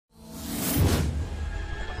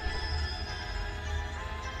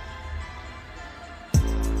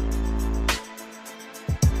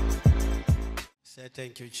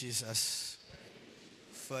Thank you, Jesus,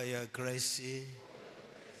 for your grace,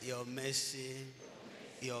 your mercy,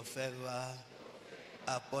 your favor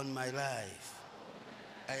upon my life.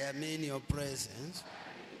 I am in your presence.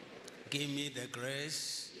 Give me the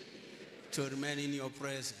grace to remain in your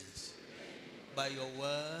presence by your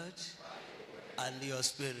word and your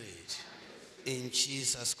spirit. In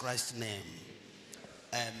Jesus Christ's name,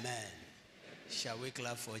 amen. Shall we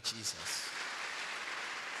clap for Jesus?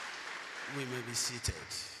 We may be seated.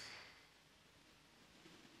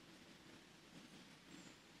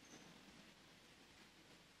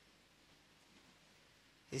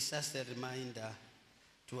 It's just a reminder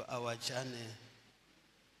to our journey,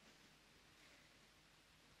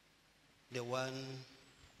 the one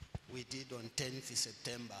we did on 10th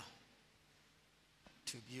September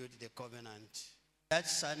to build the covenant. That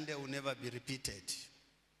Sunday will never be repeated.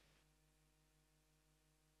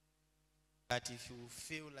 But if you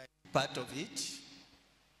feel like part of it,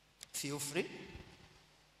 feel free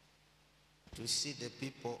to see the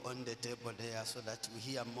people on the table there so that we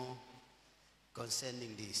hear more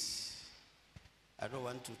concerning this. I don't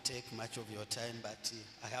want to take much of your time, but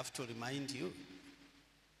I have to remind you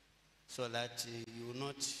so that you will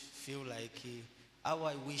not feel like how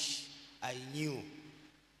I wish I knew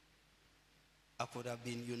I could have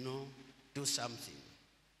been, do something.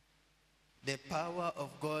 The power of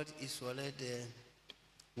God is already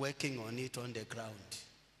working on it on the ground.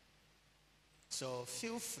 So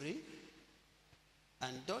feel free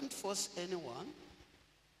and don't force anyone.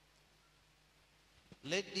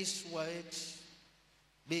 Let this word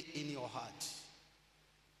be in your heart.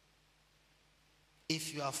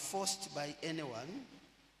 If you are forced by anyone,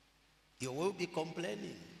 you will be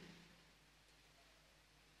complaining.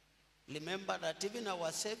 Remember that even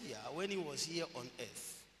our Savior, when he was here on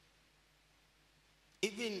earth,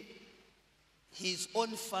 even his own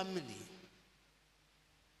family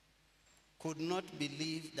could not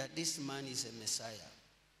believe that this man is a Messiah.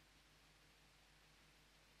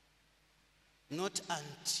 Not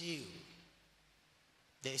until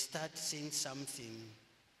they start seeing something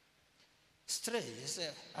strange. They say,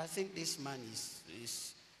 I think this man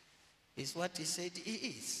is what he said he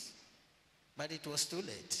is. But it was too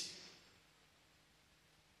late.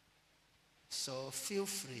 So feel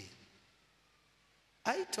free.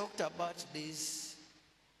 I talked about this,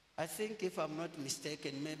 I think if I'm not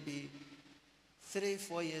mistaken, maybe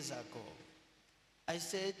 3-4 years ago. I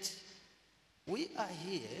said, we are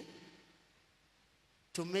here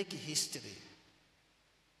to make history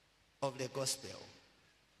of the gospel,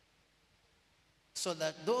 so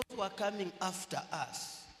that those who are coming after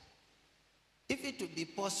us, if it would be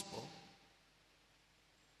possible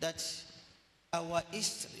that our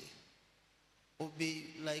history will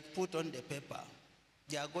be like put on the paper,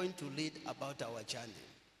 they are going to read about our journey.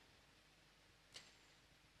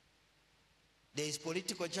 There is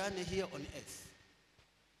political journey here on earth.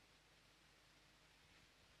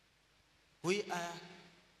 We are,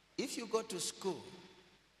 if you go to school,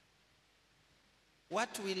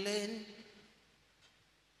 what we learn,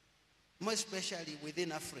 more especially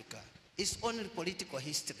within Africa, is only political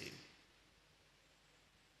history.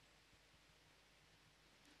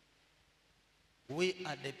 We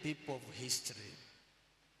are the people of history.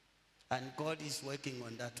 And God is working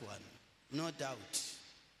on that one. No doubt,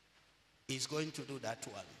 he's going to do that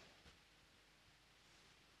one.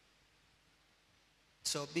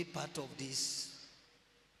 So be part of this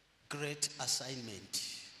great assignment.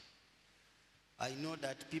 I know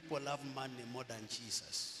that people love money more than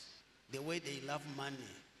Jesus. The way they love money.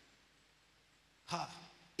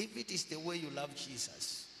 If it is the way you love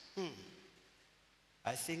Jesus,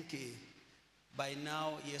 I think by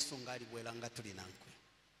now, Yesu ngari bwelanga tulinankwe.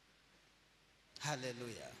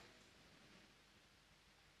 Hallelujah.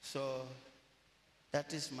 So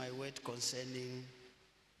that is my word concerning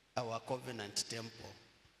our covenant temple.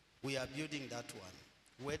 We are building that one.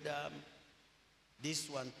 Whether this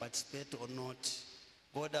one participates or not,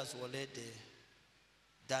 God has already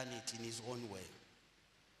done it in his own way.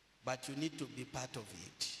 But you need to be part of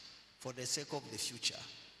it for the sake of the future.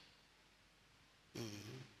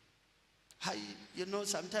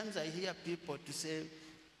 Sometimes I hear people to say,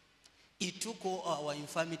 he took all our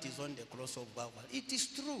infirmities on the cross of Calvary. It is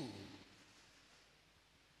true.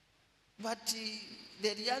 But the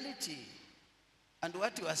reality and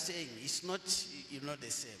what you are saying is not,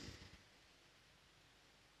 the same.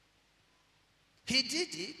 He did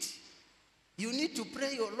it. You need to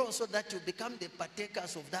pray your Lord so that you become the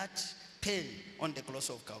partakers of that pain on the cross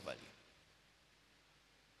of Calvary.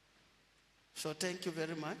 So thank you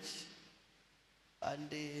very much.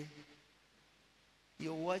 And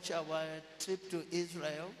you watch our trip to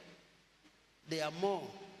Israel. there are more.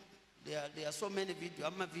 There are so many videos.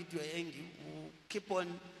 I'm a video angry. We'll keep on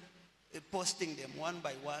posting them one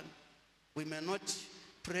by one. We may not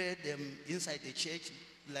pray them inside the church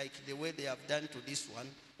like the way they have done to this one.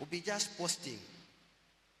 We'll be just posting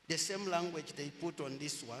the same language they put on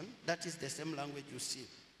this one. That is the same language you see.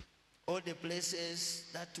 All the places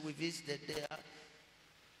that we visited there.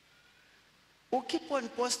 We'll keep on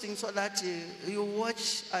posting so that you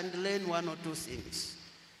watch and learn one or two things.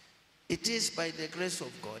 It is by the grace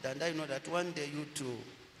of God, and I know that one day you too,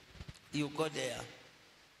 you go there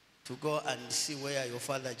to go and see where your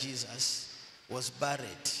father Jesus was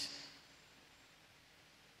buried.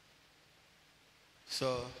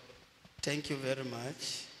 So, thank you very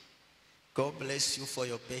much. God bless you for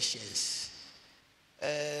your patience.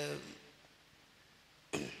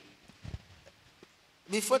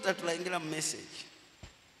 Before that, I message.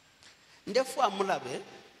 Therefore, amulabe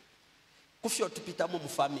kufyo tupitamo mu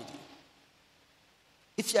family.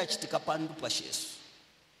 If you achitika pandu pashesu.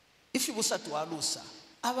 If you busa tualusa,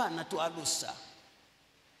 abana tualusa,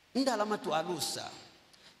 ndalama tualusa.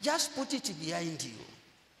 Just put it behind you,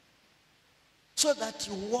 so that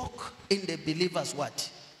you walk in the believer's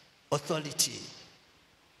what? Authority.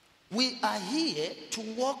 We are here to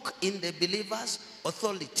walk in the believer's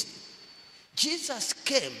authority. Jesus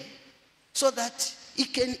came so that he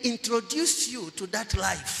can introduce you to that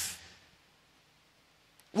life.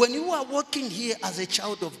 When you are walking here as a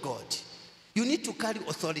child of God, you need to carry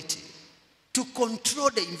authority to control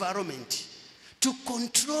the environment, to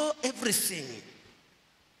control everything.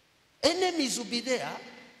 Enemies will be there,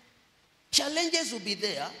 challenges will be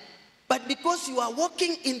there, but because you are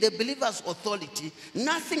walking in the believer's authority,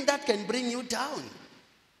 nothing that can bring you down.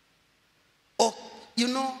 Or,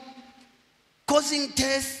 causing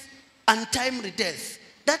death, untimely death.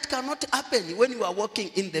 That cannot happen when you are walking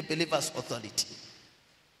in the believer's authority.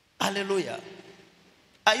 Hallelujah.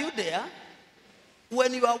 Are you there?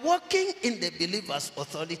 When you are walking in the believer's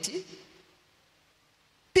authority,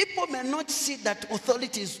 people may not see that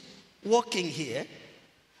authority is walking here,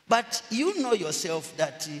 but you know yourself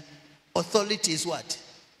that authority is what?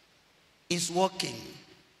 Is walking.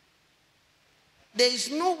 There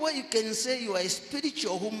is no way you can say you are a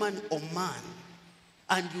spiritual woman or man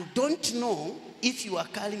and you don't know if you are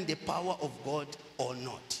carrying the power of God or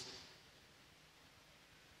not.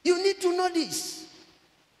 You need to know this.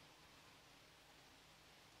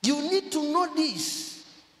 You need to know this.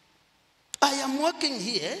 I am working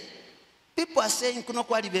here. People are saying,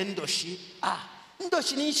 ndoshi.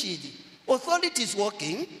 Ndoshi nishidi. Authority is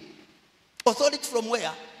working. Authority from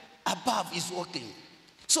where? Above is working.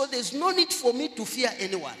 So there's no need for me to fear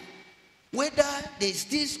anyone. Whether there's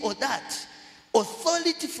this or that,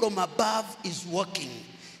 authority from above is working.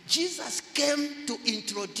 Jesus came to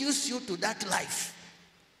introduce you to that life.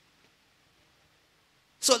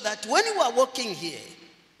 So that when you are walking here,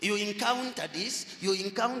 you encounter this, you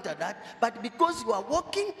encounter that, but because you are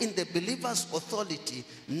walking in the believer's authority,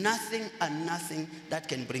 nothing and nothing that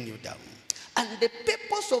can bring you down. And the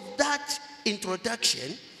purpose of that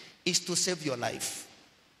introduction is to save your life.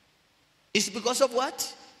 It's because of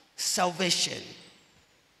what? Salvation.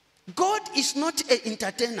 God is not an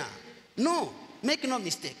entertainer. No, make no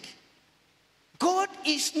mistake. God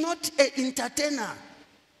is not an entertainer.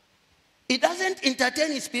 He doesn't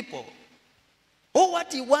entertain his people. All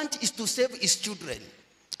what he wants is to save his children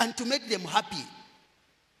and to make them happy.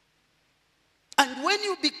 And when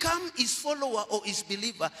you become his follower or his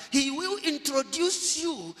believer, he will introduce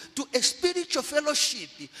you to a spiritual fellowship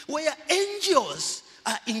where angels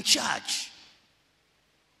are in charge.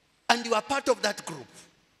 And you are part of that group.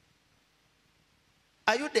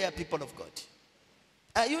 Are you there, people of God?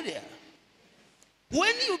 Are you there?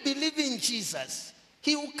 When you believe in Jesus,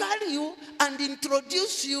 he will carry you and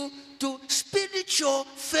introduce you to spiritual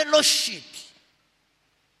fellowship.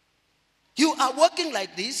 You are walking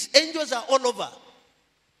like this, angels are all over.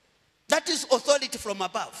 That is authority from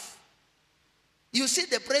above. You see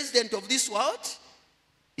the president of this world,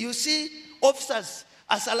 you see officers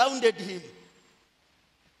are surrounded him.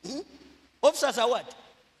 Officers are what?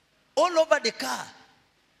 All over the car.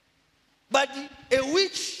 But a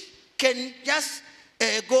witch can just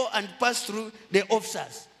go and pass through the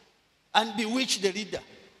officers and bewitch the leader.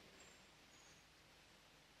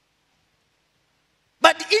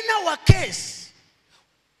 But in our case,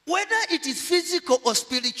 whether it is physical or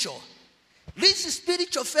spiritual, this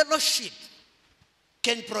spiritual fellowship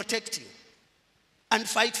can protect you and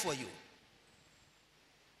fight for you.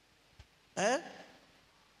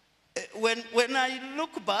 When I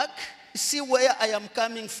look back, see where I am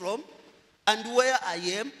coming from and where I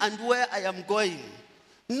am and where I am going,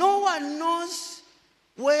 no one knows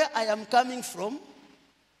where I am coming from.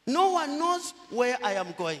 No one knows where I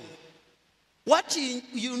am going. What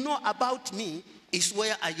you know about me is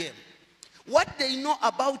where I am. What they know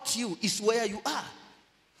about you is where you are.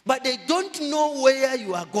 But they don't know where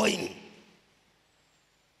you are going.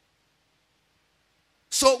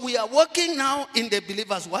 So we are working now in the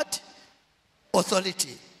believers' what?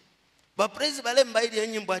 Authority. But praise the Lord.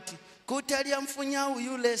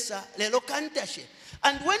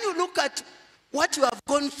 And when you look at what you have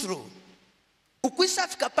gone through,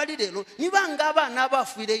 ukwisafika pali lero niba ngaba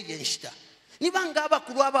n'abafiire yenshita niba ngaba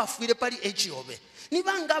kulwaba afiire pali ekyobe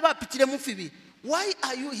niba ngaba apitire mu fibi. Why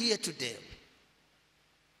are you here today?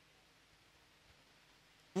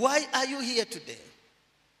 Why are you here today?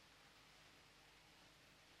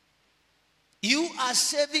 You are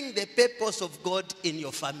serving the purpose of God in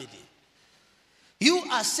your family. You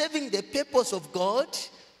are serving the purpose of God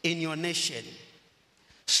in your nation.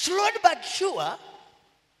 Slowly but sure,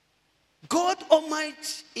 God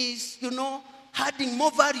Almighty is, adding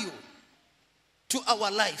more value to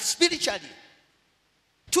our life spiritually.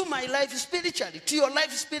 To my life spiritually. To your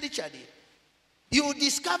life spiritually. You will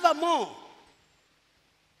discover more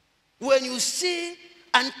when you see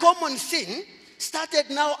uncommon thing started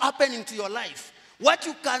now happening to your life. What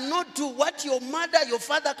you cannot do, what your mother, your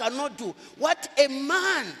father cannot do, what a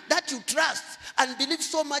man that you trust and believe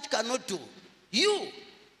so much cannot do, you'll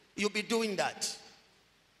be doing that.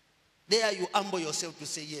 There you humble yourself to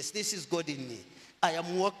say, yes, this is God in me. I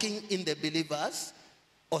am walking in the believer's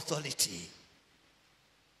authority.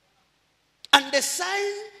 And the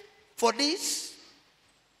sign for this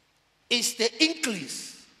is the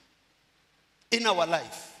increase in our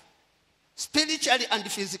life. Spiritually and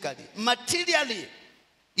physically. Materially,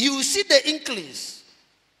 you see the increase.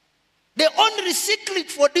 The only secret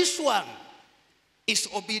for this one is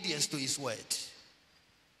obedience to his word.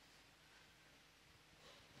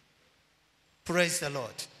 Praise the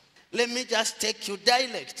Lord. Let me just take you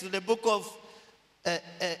direct to the book of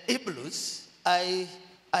Hebrews. I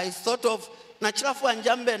thought of Nachrafu and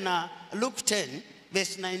Jambe na Luke 10,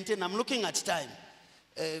 verse 19. I'm looking at time.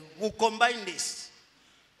 We'll combine this.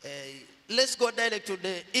 Let's go direct to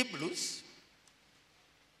the Hebrews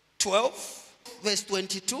 12, verse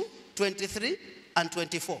 22, 23, and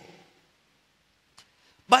 24.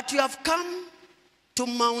 But you have come to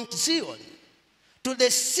Mount Zion, to the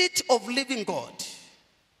seat of living God,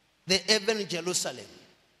 the heavenly Jerusalem.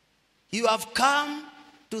 You have come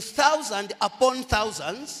to thousands upon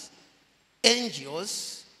thousands,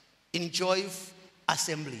 angels in joyful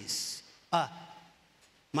assemblies.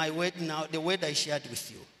 My word now, the word I shared with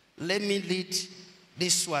you. Let me read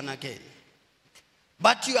this one again.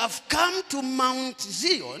 But you have come to Mount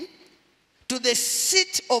Zion, to the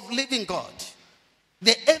seat of living God,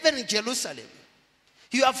 the heavenly Jerusalem.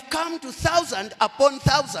 You have come to thousands upon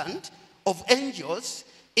thousands of angels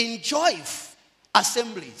in joyful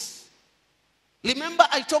assemblies. Remember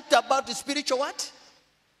I talked about the spiritual what?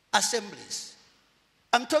 Assemblies.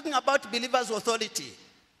 I'm talking about believers' authority.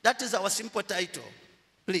 That is our simple title.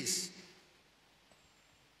 Please.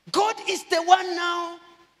 God is the one now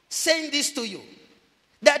saying this to you.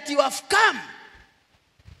 That you have come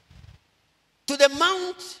to the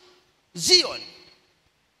Mount Zion,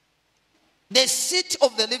 the seat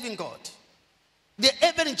of the living God, the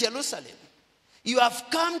heavenly Jerusalem. You have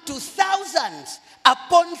come to thousands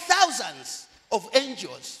upon thousands of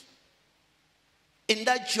angels in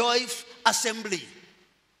that joyful assembly.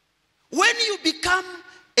 When you become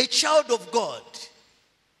a child of God,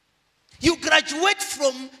 you graduate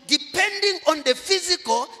from depending on the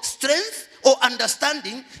physical strength or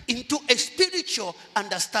understanding into a spiritual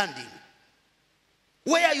understanding,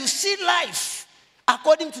 where you see life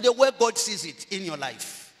according to the way God sees it in your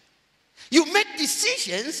life. You make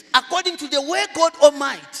decisions according to the way God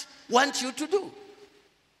Almighty wants you to do.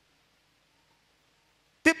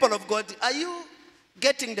 People of God, are you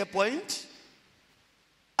getting the point?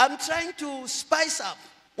 I'm trying to spice up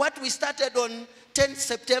what we started on 10th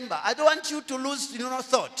September. I don't want you to lose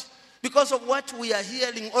thought because of what we are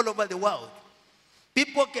hearing all over the world.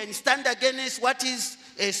 People can stand against what is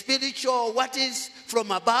spiritual, what is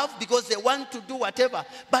from above, because they want to do whatever.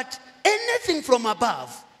 But anything from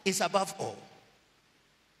above is above all.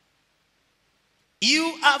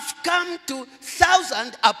 You have come to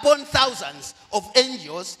thousands upon thousands of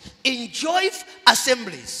angels in joyful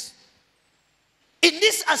assemblies. In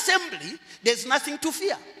this assembly, there's nothing to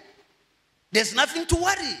fear. There's nothing to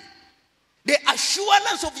worry. The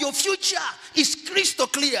assurance of your future is crystal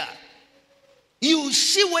clear. You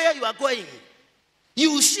see where you are going.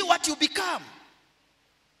 You see what you become.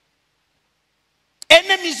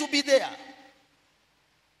 Enemies will be there.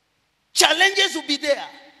 Challenges will be there.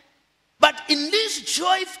 But in these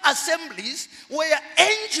joyful assemblies where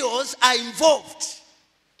angels are involved,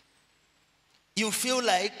 you feel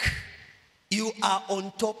like you are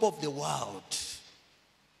on top of the world.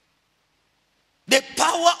 The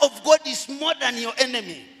power of God is more than your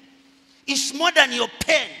enemy. It's more than your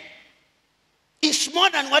pain. It's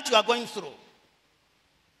more than what you are going through.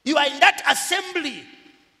 You are in that assembly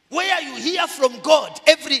where you hear from God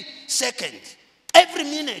every second, every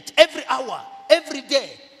minute, every hour, every day.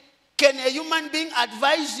 Can a human being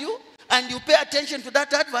advise you and you pay attention to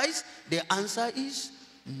that advice? The answer is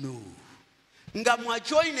no. Nga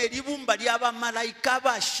mwajoine libumba lyaba malaika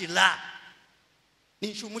bashila.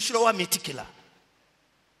 Ninchumushiro wa mitikila.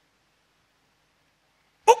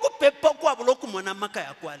 Uku pepa kwa buloku mwana maka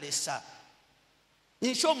ya kwa lesa.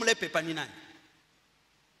 Ninsho mule pepa ni nani?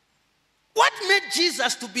 What made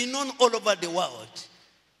Jesus to be known all over the world?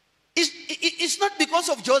 It's not because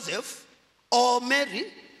of Joseph or Mary.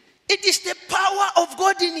 It is the power of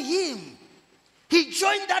God in him. He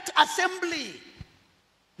joined that assembly.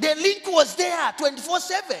 The link was there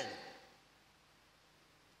 24/7.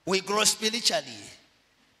 We grow spiritually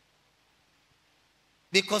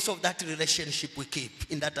because of that relationship we keep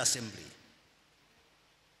in that assembly.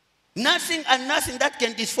 Nothing and nothing that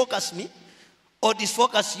can disfocus me or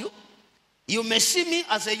disfocus you. You may see me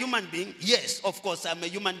as a human being. Yes, of course, I'm a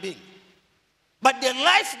human being. But the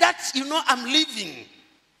life that I'm living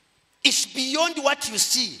is beyond what you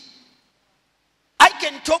see. I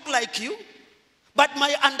can talk like you, but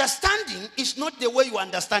my understanding is not the way you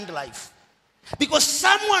understand life. Because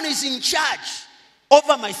someone is in charge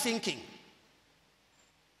over my thinking.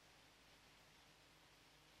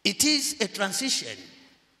 It is a transition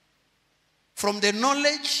from the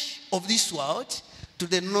knowledge of this world to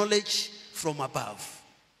the knowledge from above.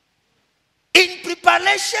 In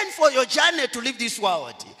preparation for your journey to leave this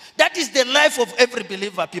world, that is the life of every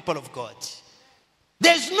believer, people of God.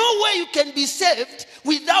 There's no way you can be saved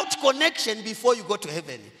without connection before you go to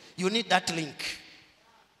heaven. You need that link.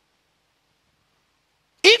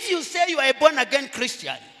 If you say you are a born-again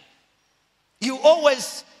Christian, you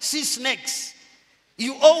always see snakes.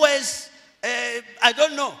 You always, I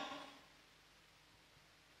don't know.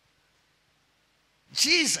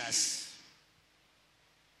 Jesus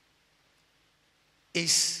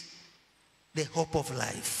is the hope of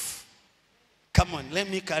life. Come on, let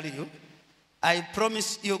me carry you. I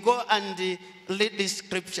promise you go and read this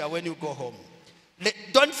scripture when you go home.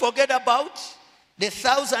 Don't forget about the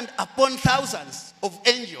thousands upon thousands of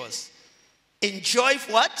angels enjoy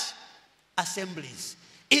what? Assemblies.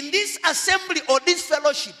 In this assembly or this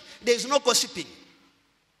fellowship, there is no gossiping.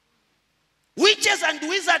 Witches and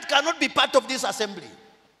wizards cannot be part of this assembly.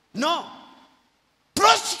 No.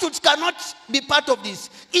 Prostitutes cannot be part of this.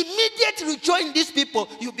 Immediately you join these people,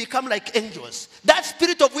 you become like angels. That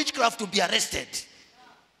spirit of witchcraft will be arrested.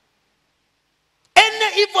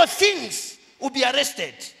 Any evil things will be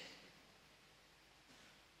arrested.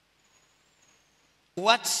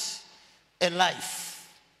 What a life.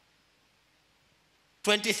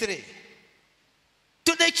 23.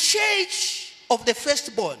 To the church of the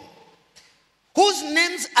firstborn, whose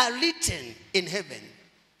names are written in heaven,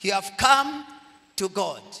 you have come to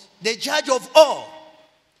God, the judge of all,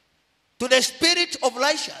 to the spirit of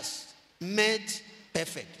righteousness made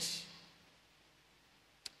perfect.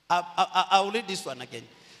 I'll read this one again.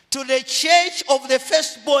 To the church of the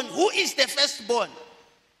firstborn. Who is the firstborn?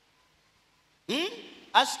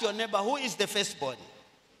 Ask your neighbor, who is the firstborn?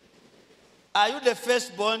 Are you the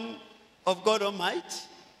firstborn of God Almighty?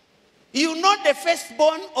 You're not the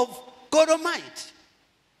firstborn of God Almighty.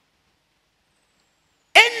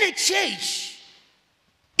 Any church,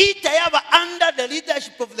 under the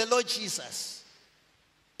leadership of the Lord Jesus,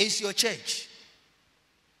 is your church.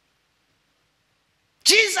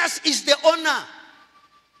 Jesus is the owner,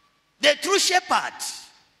 the true shepherd.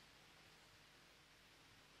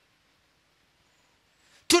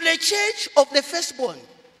 To the church of the firstborn,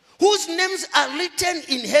 whose names are written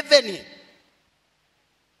in heaven.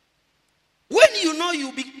 When you know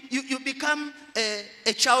you become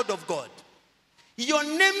a child of God, your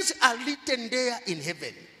names are written there in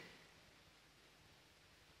heaven.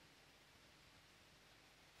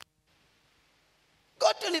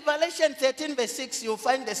 Go to Revelation 13 verse 6, you'll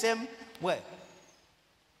find the same word.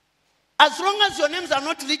 As long as your names are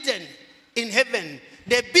not written in heaven,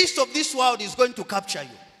 the beast of this world is going to capture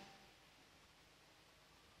you.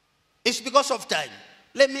 It's because of time.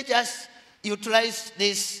 Let me just utilize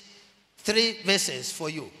these 3 verses for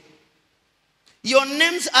you. Your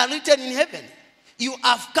names are written in heaven. You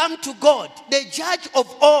have come to God, the judge of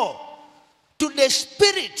all, to the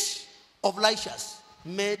spirit of righteousness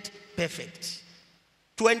made perfect.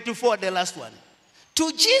 24, the last one.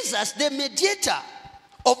 To Jesus, the mediator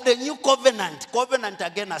of the new covenant. Covenant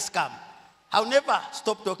again has come. I'll never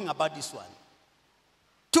stop talking about this one.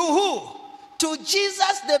 To who? To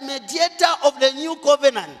Jesus, the mediator of the new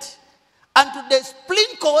covenant. And to the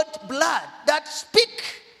sprinkled blood that speak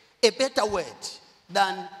a better word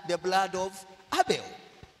than the blood of Abel.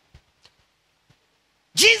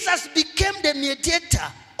 Jesus became the mediator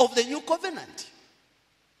of the new covenant.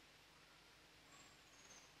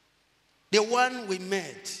 The one we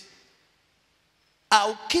made.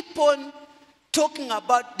 I'll keep on talking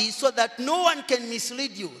about this so that no one can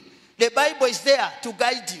mislead you. The Bible is there to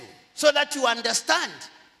guide you so that you understand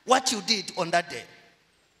what you did on that day.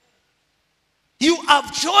 You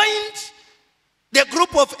have joined the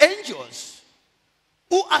group of angels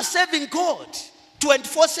who are serving God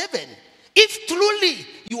 24/7. If truly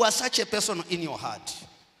you are such a person in your heart,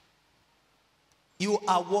 you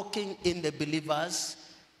are walking in the believer's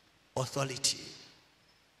authority.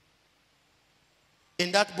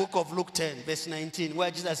 In that book of Luke 10, verse 19, where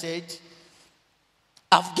Jesus said,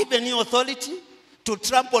 I've given you authority to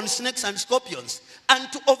trample on snakes and scorpions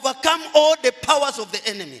and to overcome all the powers of the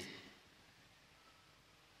enemy.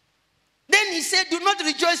 Then he said, do not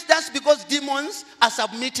rejoice just because demons are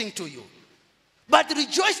submitting to you, but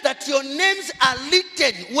rejoice that your names are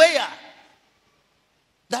written where?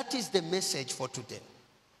 That is the message for today.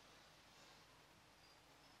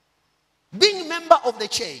 Being a member of the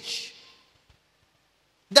church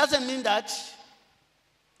doesn't mean that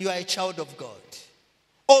you are a child of God.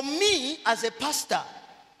 Or me as a pastor,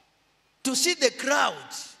 to see the crowd.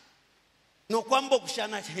 No.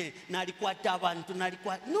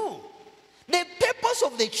 The purpose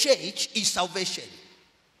of the church is salvation.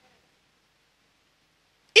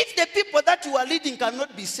 If the people that you are leading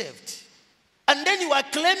cannot be saved, and then you are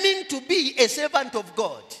claiming to be a servant of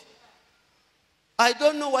God, I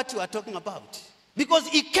don't know what you are talking about. Because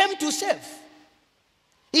he came to save.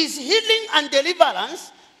 His healing and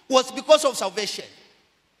deliverance was because of salvation.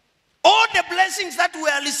 All the blessings that we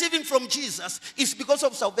are receiving from Jesus is because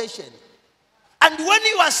of salvation. And when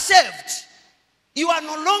you are saved, you are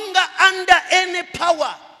no longer under any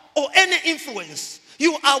power or any influence.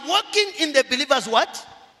 You are walking in the believer's what?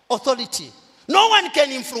 Authority. No one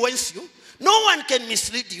can influence you. No one can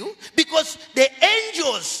mislead you because the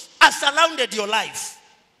angels are surrounded your life.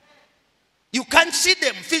 You can't see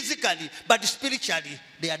them physically, but spiritually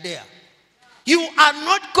they are there. You are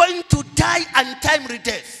not going to die untimely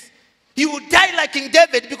death. You will die like King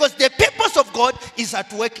David because the purpose of God is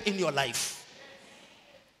at work in your life.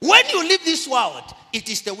 When you leave this world, it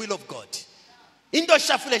is the will of God. Indo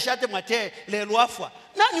shafule shate mate le luafwa.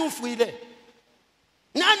 Nani ufuile?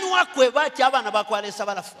 Nani wakwe bati abana bakwale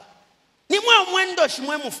sabalafwa? Ni mwe mwendo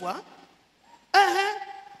shimwe mufwa?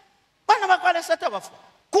 Bana bakwale satabafwa.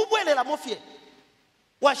 Kubwele la mofie.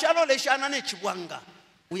 Washalo le shana ne chibwanga.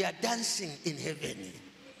 We are dancing in heaven.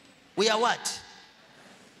 We are what?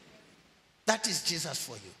 That is Jesus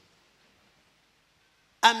for you.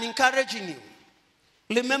 I'm encouraging you.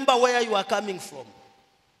 Remember where you are coming from.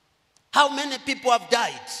 How many people have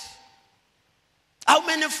died? How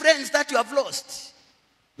many friends that you have lost?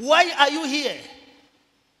 Why are you here?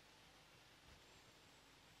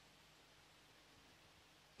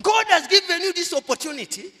 God has given you this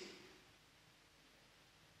opportunity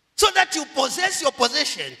so that you possess your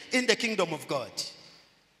possession in the kingdom of God.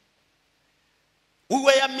 We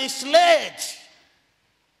were misled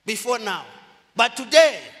before now, but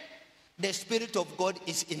today the Spirit of God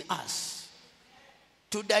is in us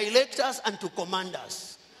to direct us and to command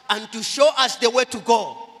us and to show us the way to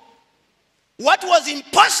go. What was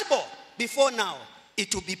impossible before now,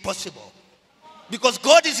 it will be possible because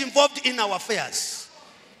God is involved in our affairs.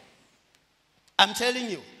 I'm telling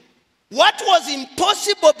you, what was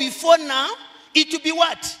impossible before now, it will be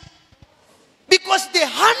what? Because the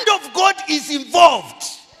hand of God is involved.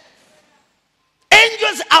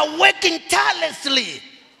 Angels are working tirelessly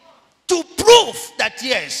to prove that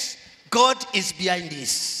yes, God is behind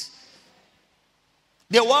this.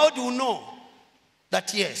 The world will know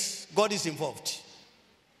that yes, God is involved.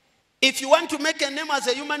 If you want to make a name as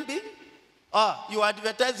a human being, you are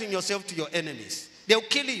advertising yourself to your enemies. They'll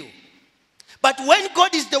kill you. But when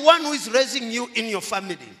God is the one who is raising you in your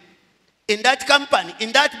family, in that company,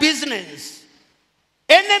 in that business,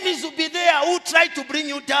 enemies will be there who try to bring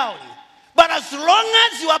you down. But as long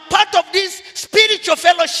as you are part of this spiritual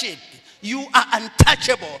fellowship, you are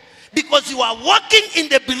untouchable because you are walking in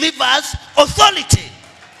the believer's authority.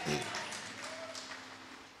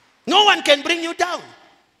 No one can bring you down.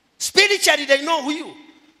 Spiritually, they know who you.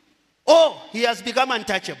 Oh, he has become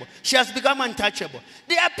untouchable. She has become untouchable.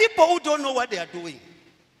 There are people who don't know what they are doing.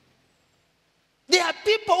 There are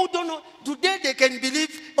people who don't know. Today they can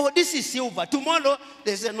believe, oh, this is silver. Tomorrow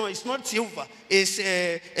they say, no, it's not silver. It's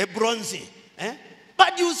a bronze.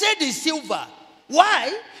 But you said it's silver.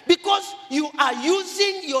 Why? Because you are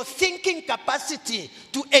using your thinking capacity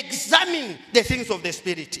to examine the things of the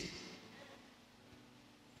Spirit.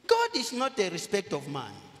 God is not a respect of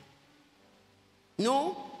man.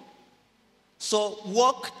 No. So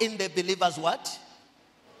walk in the believer's what?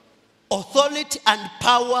 Authority and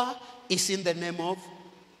power is in the name of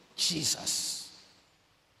Jesus.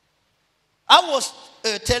 I was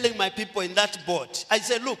telling my people in that board, I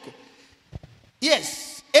said, look,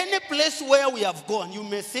 yes, any place where we have gone, you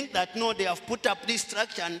may think that, no, they have put up this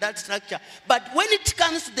structure and that structure. But when it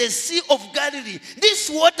comes to the Sea of Galilee, this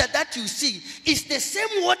water that you see is the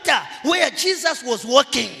same water where Jesus was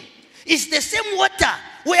walking. It's the same water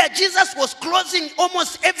where Jesus was closing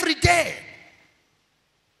almost every day.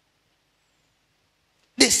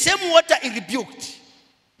 The same water he rebuked.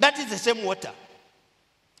 That is the same water.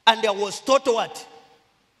 And there was total what?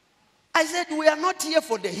 I said, we are not here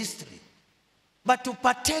for the history, but to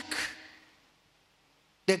partake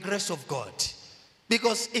the grace of God.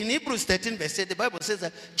 Because in Hebrews 13 verse 8, the Bible says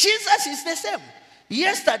that Jesus is the same.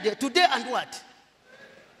 Yesterday, today, and what?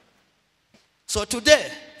 So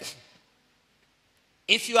today,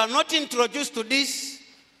 if you are not introduced to this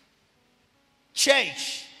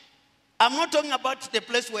church, I'm not talking about the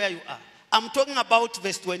place where you are. I'm talking about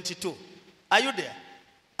verse 22. Are you there?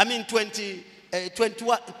 I mean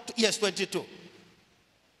 21. Yes, 22.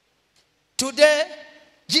 Today,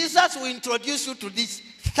 Jesus will introduce you to these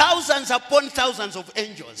thousands upon thousands of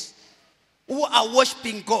angels who are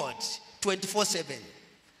worshiping God 24/7.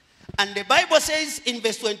 And the Bible says in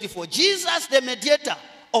verse 24, Jesus, the mediator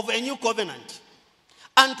of a new covenant,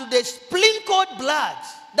 and to the sprinkled blood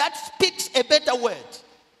that speaks a better word.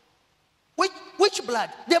 Which blood?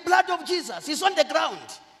 The blood of Jesus is on the ground.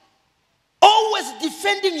 Always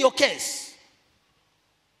defending your case.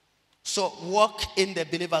 So walk in the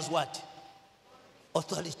believer's what?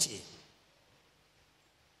 Authority.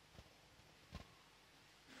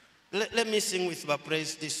 Let me sing with my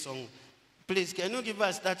praise this song. Please, can you give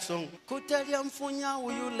us that song?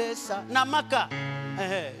 Namaka.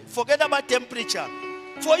 Forget about temperature.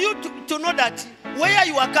 For you to know that where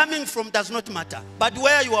you are coming from does not matter. But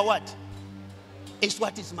where you are what? Is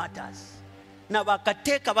what is matters. Na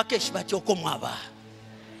bakateka bakeshi batoko mwaba.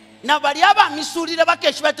 Na baliaba misurira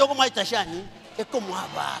bakeshi batoko mwitashani eko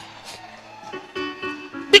mwaba.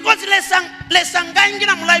 Because lesanga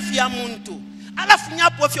ingina mu life ya muntu. Alafu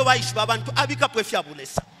nyapo efyo bayishi babantu abika po efyo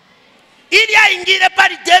abulesa. Ilia ingire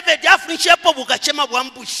pali David afunishepo bukachema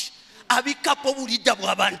bwambushi. Abika po bulida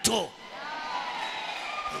bwabantu.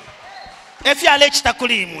 If you are late to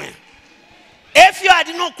kulimwe. If you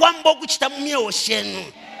are no kwambo kuchita mumye oshenu.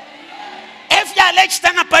 If you are late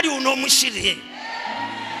to na pali uno mushiri.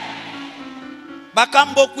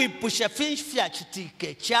 Bakambo kuipusha finfia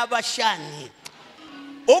chitike chaba shani.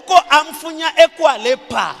 Uko amfunya ekwa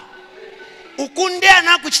lepa. Ukunde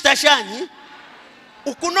ana kuchita shani.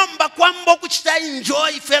 Ukunomba kwambo kuchita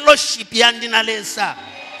enjoy fellowship yandina lesa.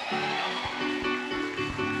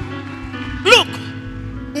 Look.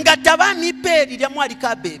 Ngataba miperi lya mwali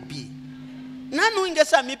ka baby. Nanu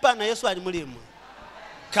ingesa mipa na Yesu ali mulimu.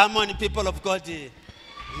 Come on, people of God.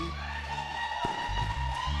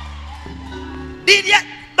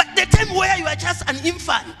 But the time where you are just an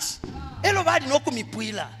infant. Elobadi no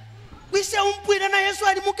kumipwila. We say umpwila na Yesu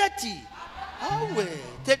ali mukati. Awe,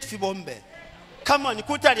 tet fibombe. Come on,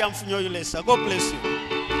 kutali amfunyo yulesa. God bless you.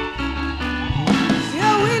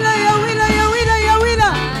 Yawila, yawila, yawila,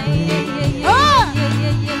 yawila. Ah!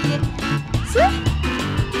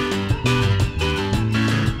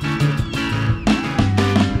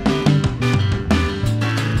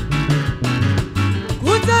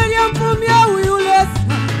 Kutalia mpumia uyulesa.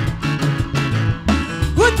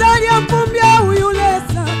 Kutalia mpumia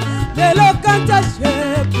uyulesa. Lelo kanta she.